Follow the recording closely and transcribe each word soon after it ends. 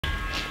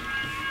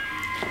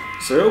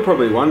So you're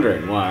probably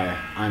wondering why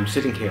I'm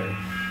sitting here.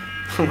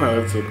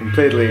 Well, it's a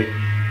completely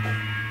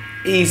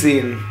easy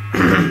and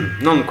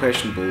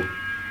non-questionable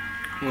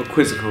or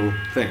quizzical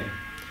thing.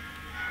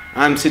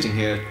 I'm sitting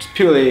here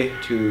purely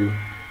to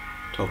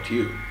talk to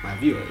you, my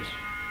viewers.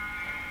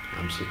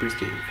 I'm Slippery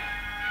Steve.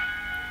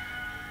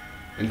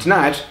 And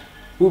tonight,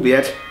 we'll be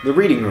at the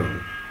Reading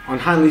Room on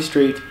Hindley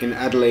Street in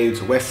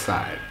Adelaide's west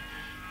side.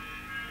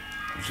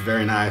 It's a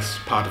very nice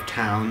part of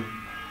town.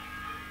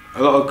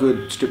 A lot of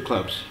good strip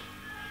clubs.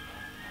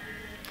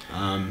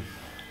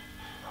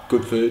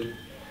 Good food,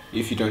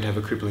 if you don't have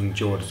a crippling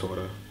jaw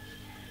disorder.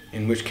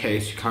 In which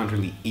case you can't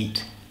really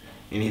eat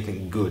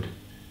anything good,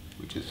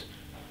 which is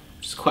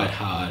quite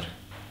hard.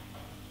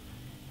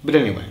 But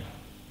anyway,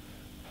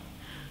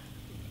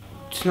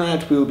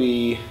 tonight we'll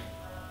be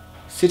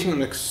sitting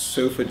on a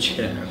sofa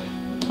chair,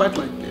 quite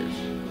like this,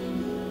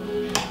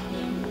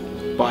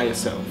 by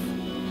yourself,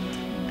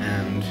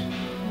 and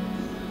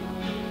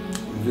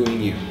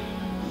viewing you.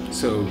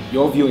 So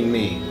you're viewing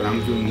me, but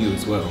I'm viewing you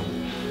as well,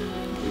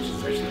 which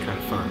is actually kind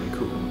of fun and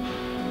cool.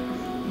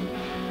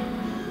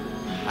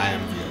 I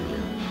am viewing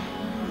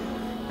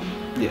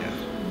you. Yeah.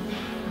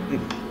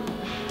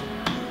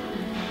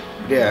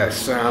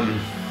 Yes,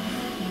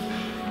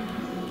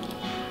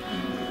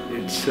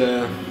 it's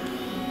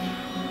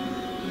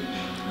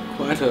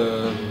quite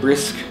a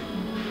brisk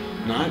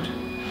night,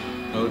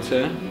 I would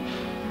say.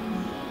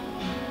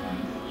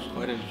 It's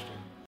quite interesting.